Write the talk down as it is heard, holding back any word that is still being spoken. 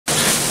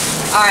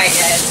Alright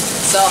guys,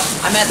 so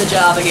I'm at the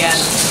job again.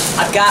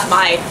 I've got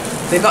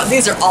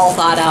these are all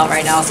thawed out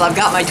right now, so I've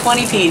got my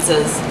 20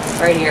 pizzas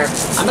right here.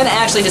 I'm gonna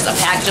actually just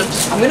package them.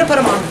 I'm gonna put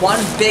them on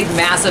one big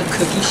massive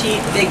cookie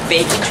sheet, big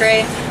baking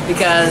tray,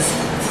 because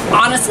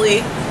honestly,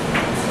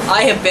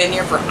 I have been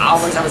here for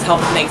hours. I was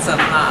helping make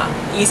some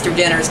Easter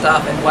dinner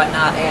stuff and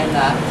whatnot, and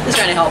just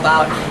trying to help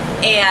out.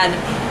 And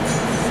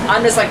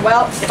I'm just like,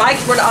 well, if I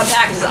were to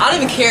unpackage this, I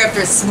don't even care if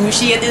they're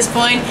smooshy at this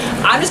point.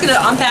 I'm just gonna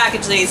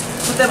unpackage these,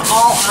 put them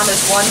all on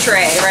this one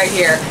tray right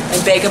here, and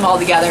bake them all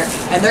together.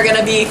 And they're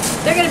gonna be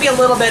a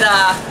little bit,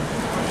 I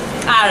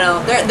don't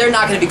know, they're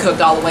not gonna be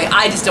cooked all the way.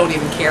 I just don't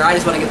even care. I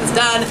just want to get this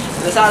done,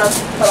 get this out of.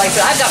 But like I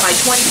said, I've got my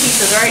 20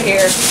 pieces right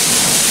here.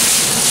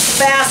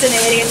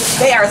 Fascinating.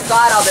 They are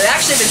thawed out. They've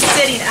actually been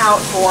sitting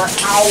out for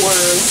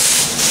hours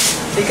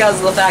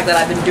because of the fact that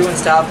I've been doing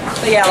stuff.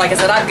 But yeah, like I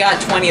said, I've got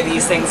 20 of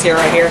these things here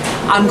right here.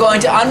 I'm going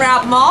to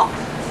unwrap them all.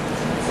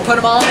 We'll put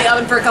them all in the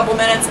oven for a couple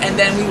minutes, and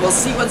then we will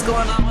see what's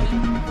going on with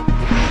it.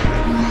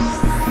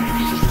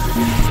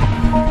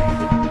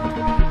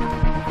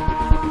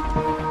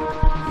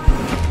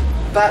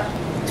 But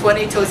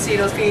 20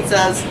 Totinos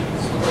pizzas,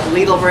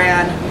 Lidl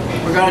brand.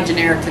 We're going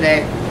generic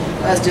today.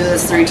 Let's do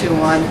this. 3, 2,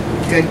 1.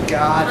 Good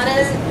God.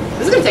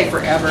 This is gonna take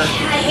forever. Yeah,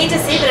 I hate to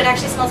say, but it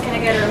actually smells kind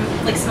of good. Or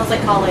like smells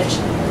like college.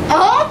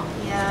 Oh?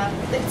 Yeah.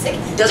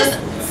 It Doesn't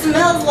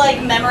smells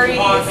like memories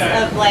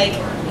of like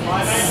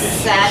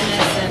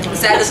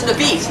sadness and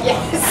defeat.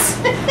 Yes.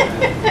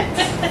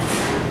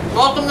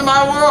 Welcome to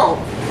my world.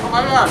 Oh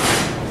my God.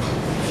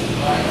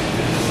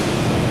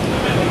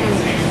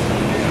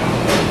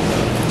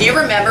 Do you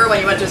remember when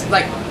you went to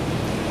like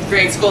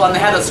grade school and they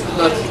had those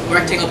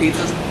rectangle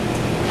pizzas?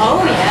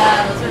 Oh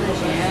yeah, those are the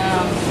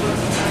jam.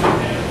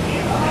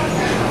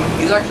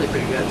 These are actually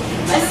pretty good.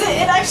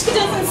 It actually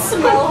doesn't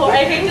smell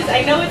horrible.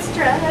 I know it's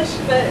trash,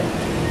 but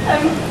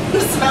I'm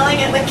smelling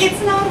it like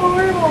it's not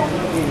horrible.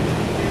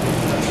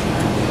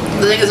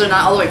 The thing is, they're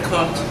not all the way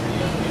cooked,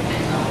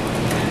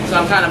 so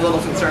I'm kind of a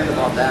little concerned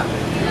about that.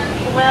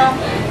 Well,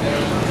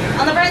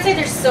 on the bright side,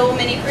 there's so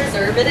many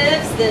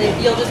preservatives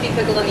that you'll just be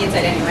pickled on the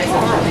inside anyway, so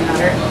it doesn't really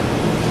matter.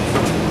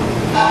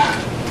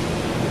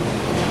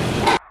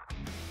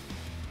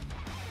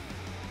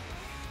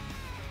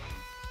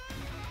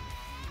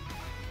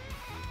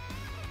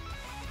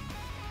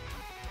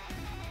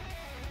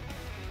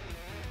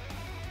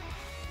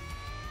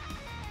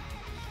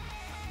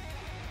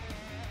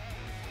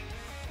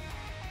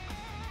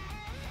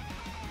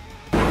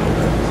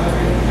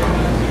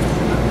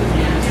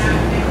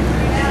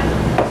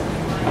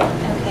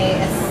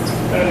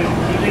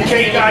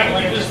 Cake guy,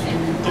 did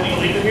he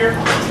leave it here?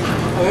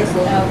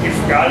 Oh, You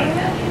forgot it? I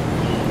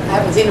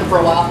haven't seen him for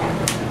a while.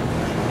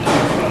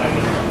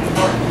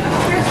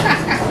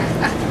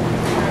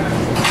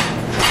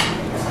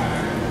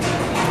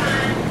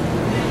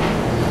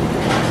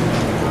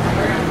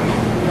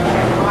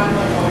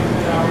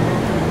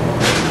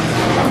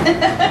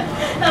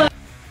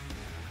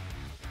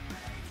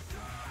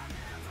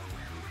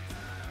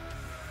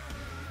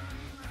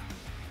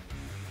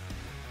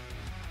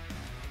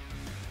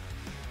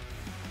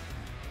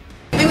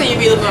 You'd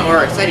be a little bit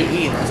more excited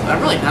eating this, but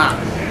I'm really not.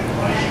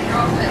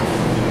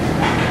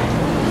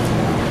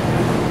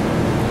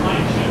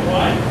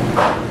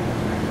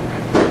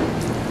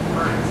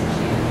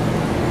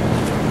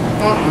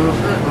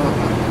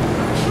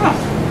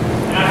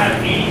 And I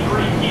had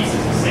 83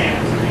 pieces of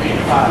salmon.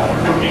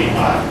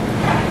 85.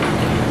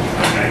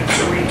 Okay,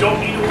 so we don't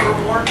need to order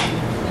more?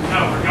 No,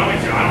 we're going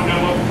to. I don't know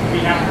what we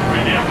have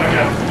right now.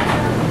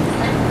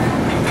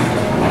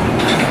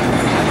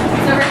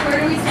 So Rick, where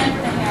do we stand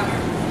for the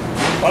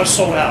hammer? I was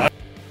sold out.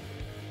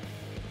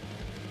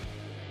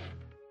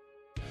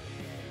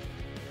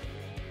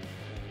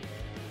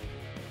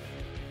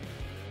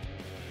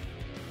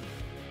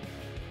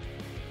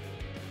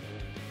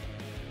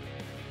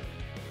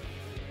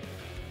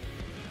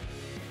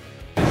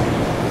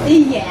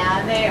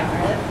 Yeah, they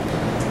are.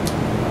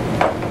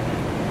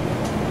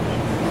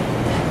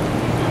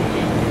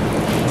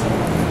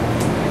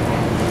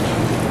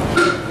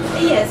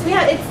 Yes, we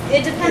have.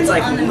 It depends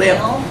like on the limp,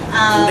 meal.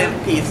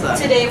 Limp pizza.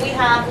 Today we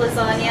have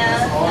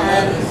lasagna,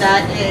 and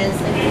that is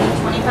I think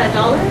 $25.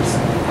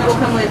 It will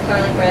come with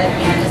garlic bread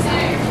and a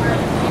salad.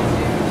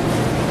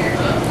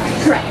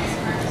 Correct.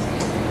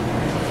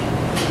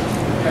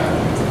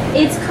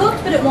 It's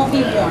cooked, but it won't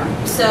be warm,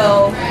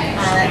 so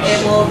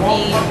it will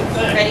be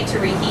ready to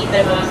reheat, but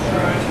it won't.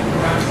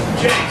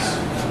 Jace.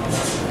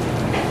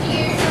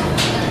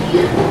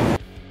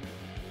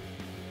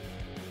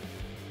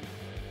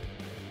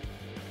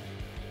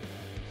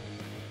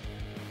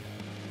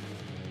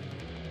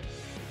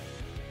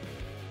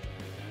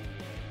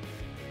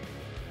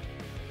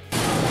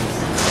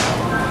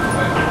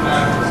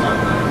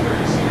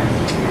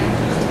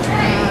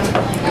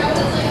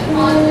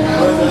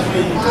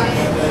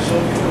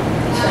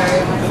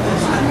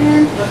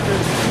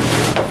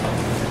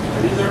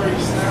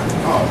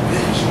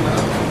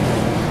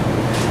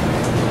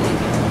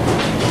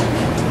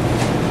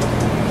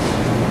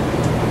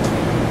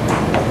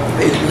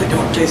 They really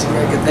don't tasting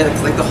very good.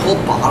 It's like the whole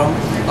bottom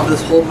of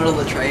this whole middle of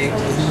the tray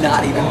is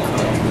not even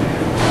cooked.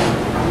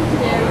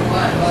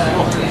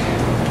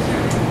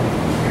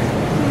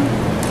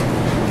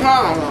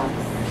 I don't know.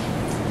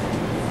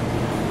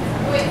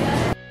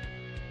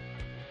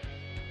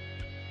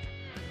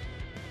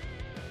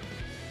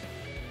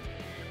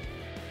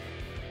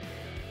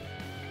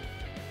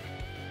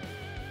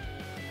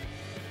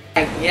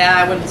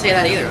 Yeah, I wouldn't say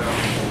that either.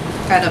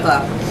 Kind of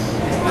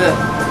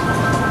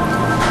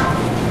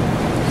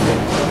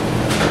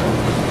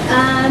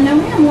no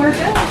ma'am, we're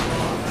good.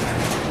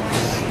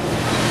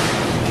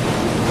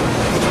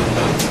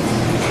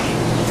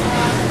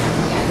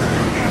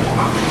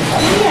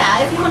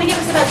 Yeah, if you want to give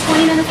us about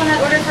 20 minutes on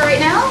that order for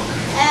right now,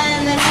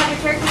 and then have your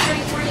characters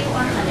ready for you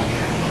on Monday.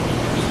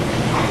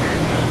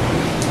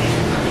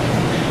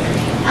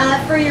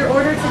 For your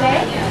order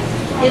today,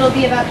 it'll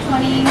be about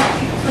 20,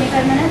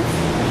 25 minutes.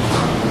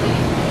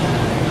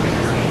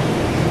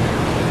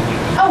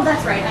 Oh,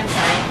 that's right, I'm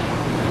sorry.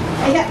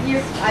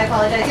 I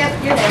apologize.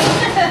 Yep, you're there.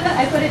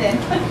 I put it in.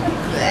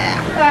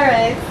 All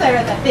right, sorry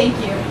about that. Thank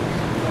you.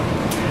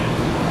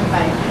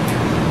 Bye.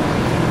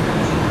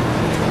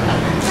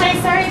 Hi,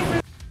 sorry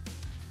for...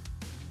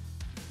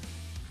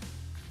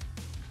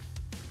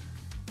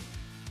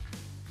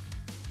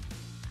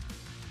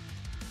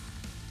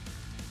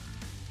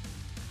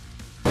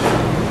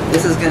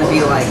 This is gonna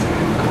be like,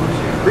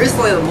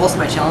 recently most of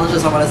my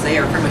challenges I want to say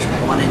are pretty much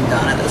one and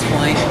done at this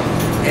point.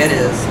 It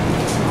is.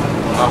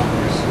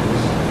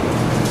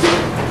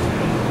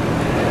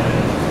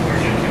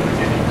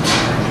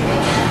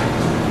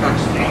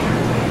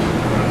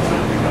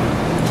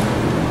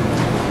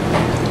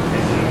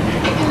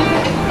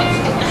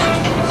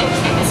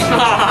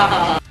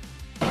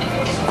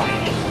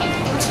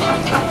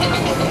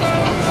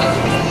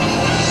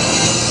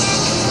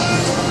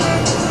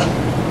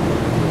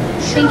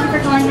 Thank you for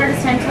calling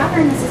Hardest Time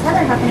Tavern. This is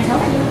Heather. How can I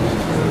help you?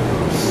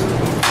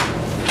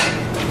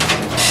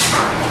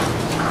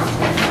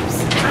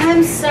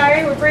 I'm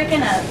sorry, we're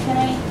breaking up. Can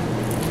I...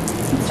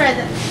 Let's try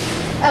this.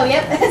 Oh,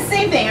 yep.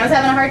 Same thing. I was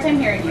having a hard time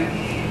hearing you.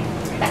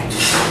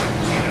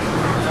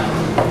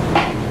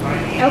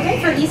 Okay,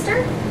 for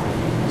Easter?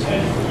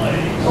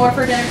 Or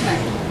for dinner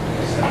tonight?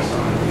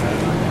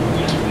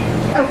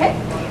 Okay.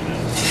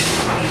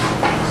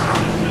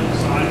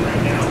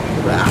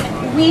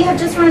 We have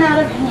just run out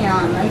of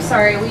ham. I'm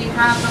sorry. We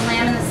have the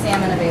lamb and the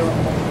salmon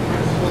available.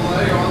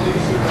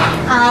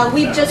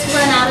 We've just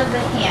run out of the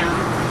ham.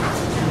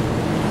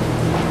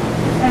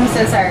 I'm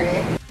so sorry.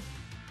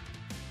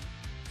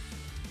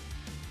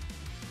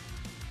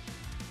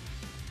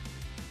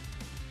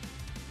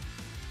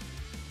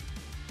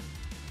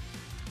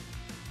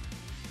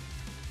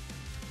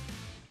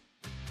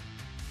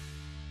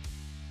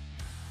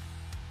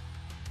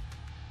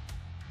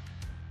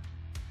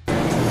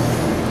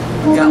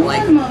 We've got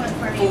like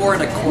 4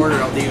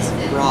 1/4 of these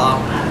raw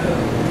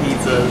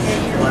pizzas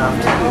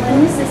left. In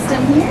the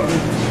system here.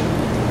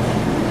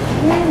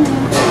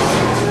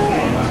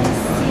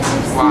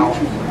 Wow.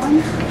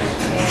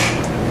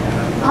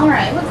 All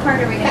right, what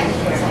card are we going to be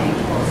using?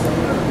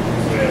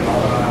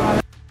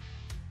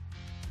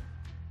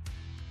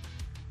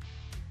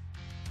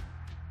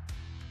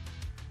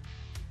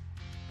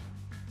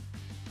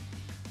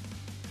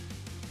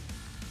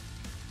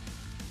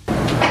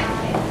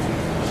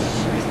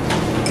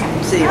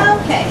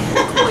 Okay.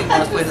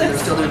 Most places they're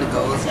still doing the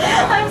goes.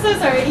 I'm so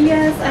sorry.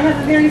 Yes, I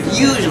have a very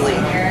Usually,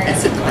 here.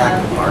 it's at the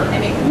back of the bar. I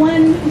make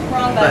one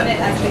wrong button, it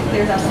actually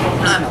clears out the whole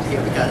thing. I'm up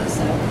here because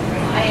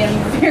I am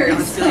very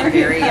sorry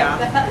very about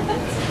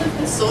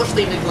that.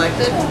 socially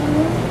neglected.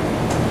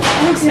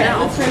 Okay,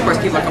 Now, of course,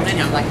 people are coming in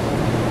here. I'm like,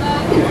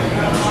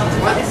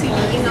 why they see me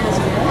eating those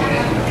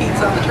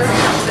pizza on the turkey?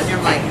 I'm sitting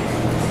here like.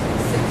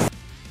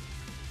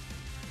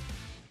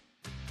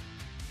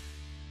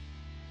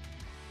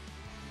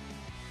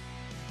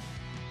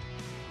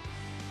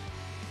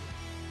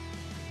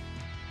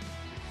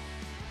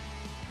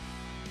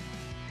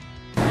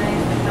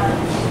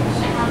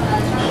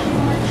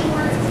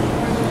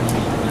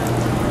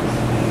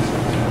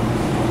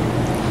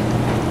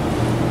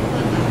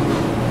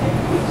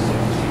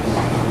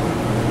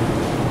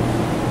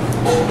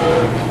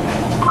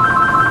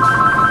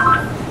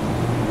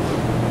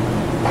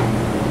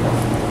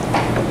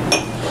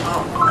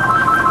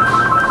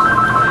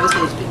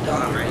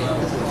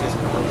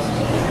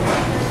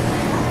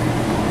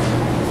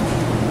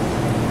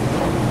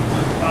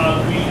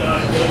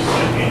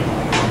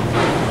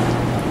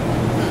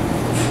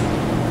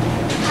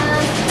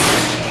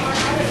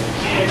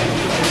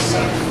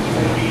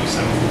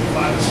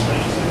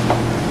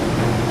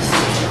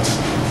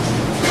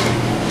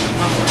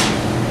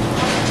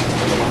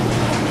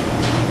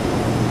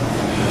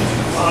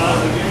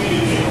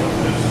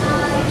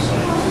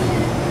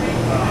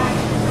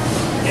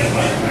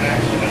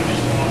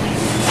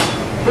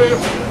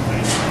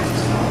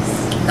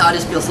 No, I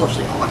just feel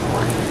socially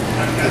awkward.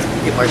 Because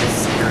people are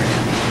just staring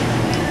at me.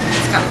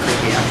 It's kind of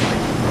creepy, actually.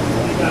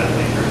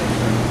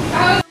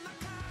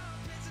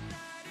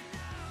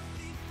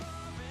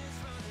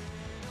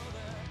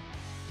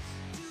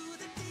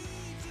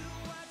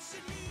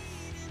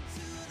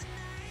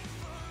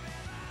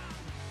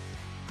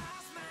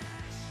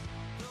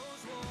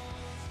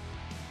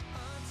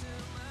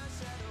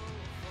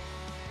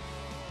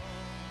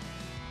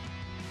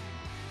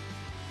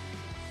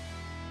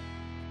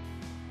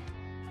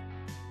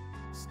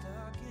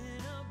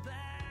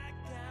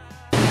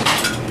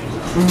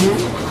 You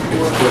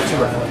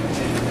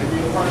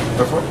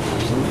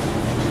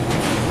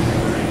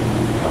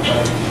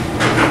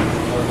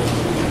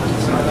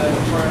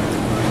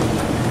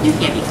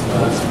can't be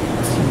close.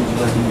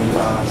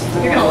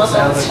 You're gonna love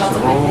all this stuff.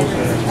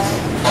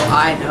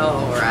 I know,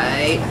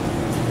 right?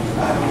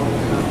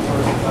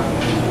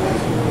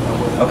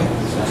 Okay,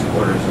 so 2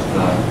 orders of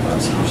the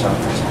Caesar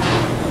salad.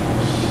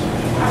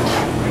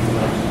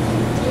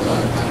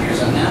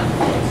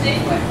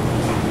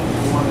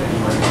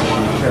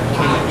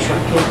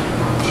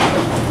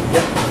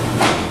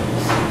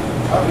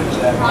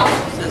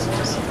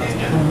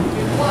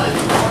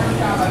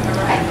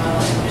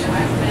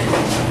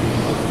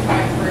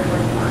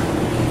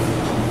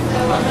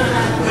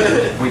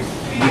 We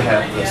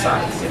have the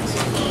sides, yes.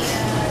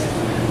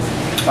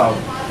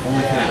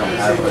 Only thing I don't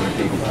have are the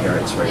baby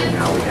carrots right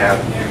now.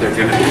 They're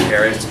gonna be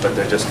carrots, but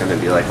they're just gonna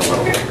be like a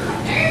little bigger.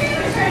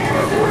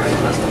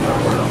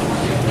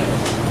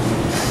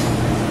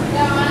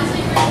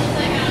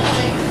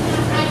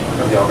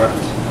 Have y'all got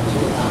this?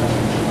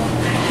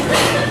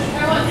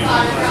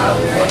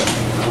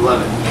 I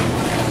love it.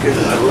 Good, I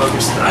love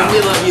your style. And we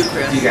love you,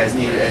 Chris. Do you guys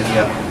need any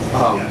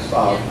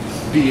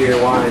beer,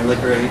 wine,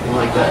 liquor, anything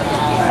like that?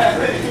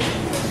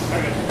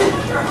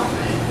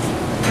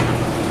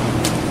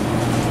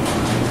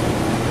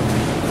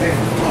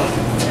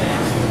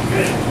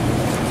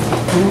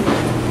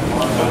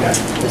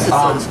 This is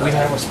We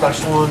have a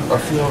special on a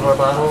few of our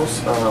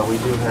bottles. We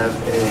do have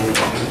a.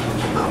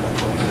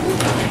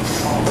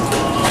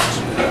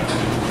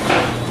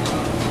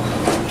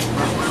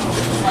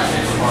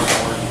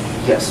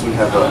 Yes, we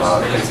have a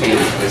container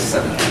with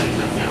 17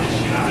 now.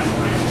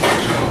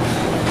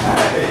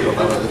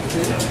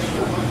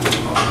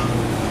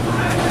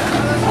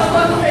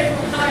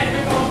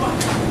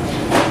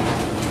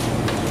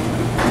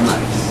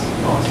 Nice.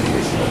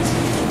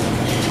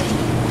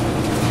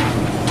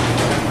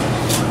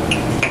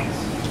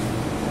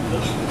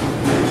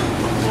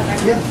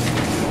 Yeah.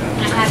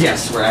 Yes,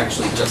 we're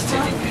actually just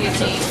taking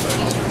pizza.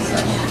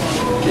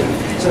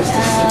 Just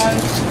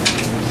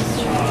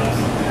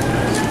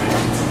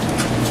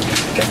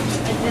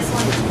This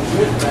one,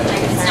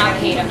 it's not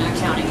paid, I'm not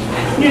counting it.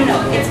 No,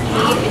 it's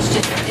paid, it's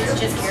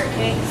just carrot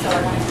cake, so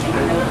I want to take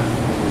a note.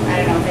 I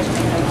don't know if there's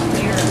anything on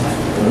here, but.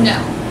 No,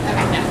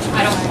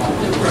 I don't,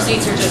 the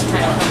receipts are just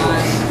kind of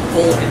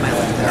full in my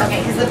lip there.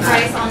 Okay, because the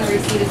price on the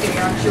receipt is going to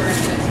be on sure to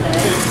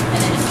today, and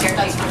then it's carrot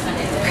cake for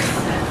Sunday.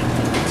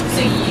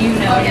 so you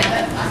know, like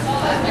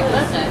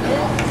that's not it.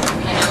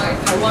 I know,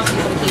 I want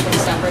people to keep them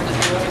separate, but I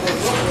want to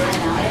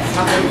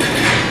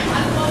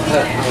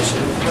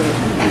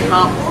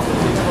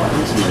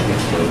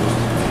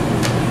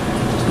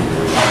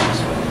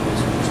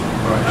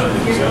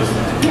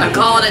I'm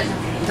calling it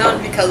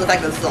done because of the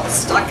fact that it's all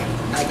stuck.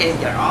 I can't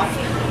get it off.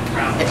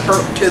 It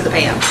hurt to the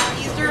pan.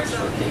 Easter, so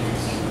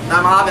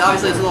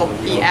obviously it's a little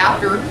be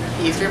after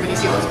Easter when you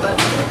see this, but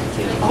I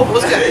hope it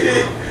was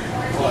good.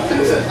 Be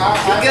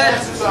good,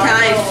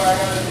 kind,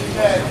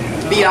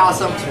 be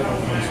awesome,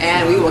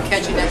 and we will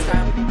catch you next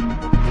time.